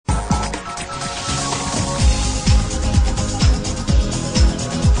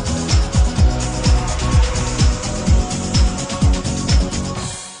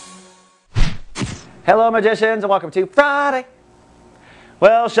Hello magicians and welcome to Friday.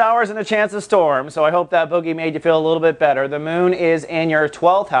 Well, showers and a chance of storm, so I hope that boogie made you feel a little bit better. The moon is in your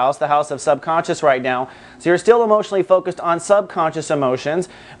 12th house, the house of subconscious right now, so you're still emotionally focused on subconscious emotions,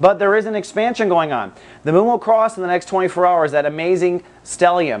 but there is an expansion going on. The moon will cross in the next 24 hours that amazing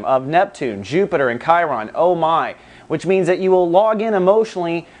stellium of Neptune, Jupiter, and Chiron. Oh my! Which means that you will log in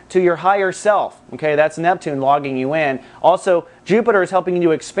emotionally to your higher self. Okay, that's Neptune logging you in. Also, Jupiter is helping you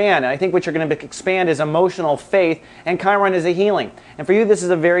to expand, and I think what you're going to expand is emotional faith, and Chiron is a healing. And for you, this is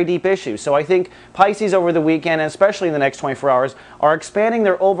a very deep issue. So I think Pisces over the weekend, and especially in the next 24 hours, are expanding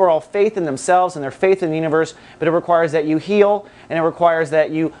their overall faith in themselves and their faith in the universe, but it requires that you heal, and it requires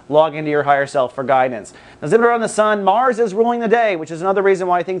that you log into your higher self for guidance. Now, zipping around the sun, Mars is ruling the day, which is another reason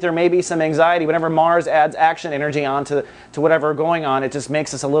why I think there may be some anxiety. Whenever Mars adds action energy onto whatever going on, it just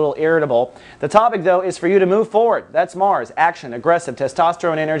makes us a little irritable. The topic, though, is for you to move forward. That's Mars, action, aggressive,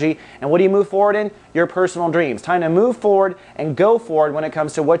 testosterone energy. And what do you move forward in? Your personal dreams. Time to move forward and go forward when it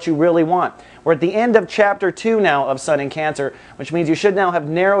comes to what you really want. We're at the end of chapter 2 now of Sun in Cancer, which means you should now have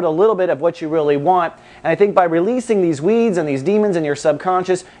narrowed a little bit of what you really want. And I think by releasing these weeds and these demons in your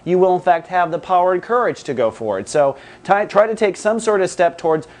subconscious, you will in fact have the power and courage to go forward. So try to take some sort of step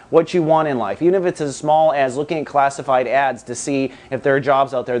towards what you want in life, even if it's as small as looking at classified ads to see if there are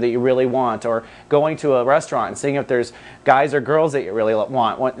jobs out there that you really want, or going to a restaurant and seeing if there's guys or girls that you really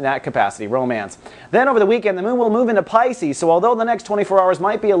want in that capacity, romance. Then over the weekend, the moon will move into Pisces, so although the next 24 hours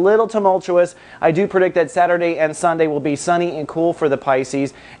might be a little tumultuous, I do predict that Saturday and Sunday will be sunny and cool for the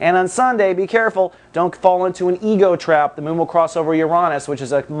Pisces. And on Sunday, be careful, don't fall into an ego trap. The moon will cross over Uranus, which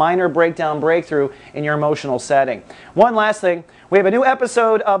is a minor breakthrough in your emotional setting. One last thing, we have a new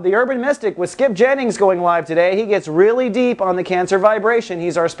episode of The Urban Mystic with Skip Jennings going live today. He gets really deep on the Cancer vibration.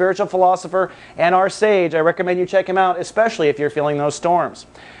 He's our spiritual philosopher and our sage. I recommend you check him out, especially if you're feeling those storms.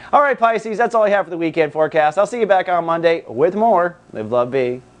 All right, Pisces, that's all I have for the weekend forecast. I'll see you back on Monday with more. Live, love,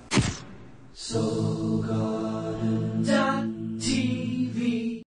 be. So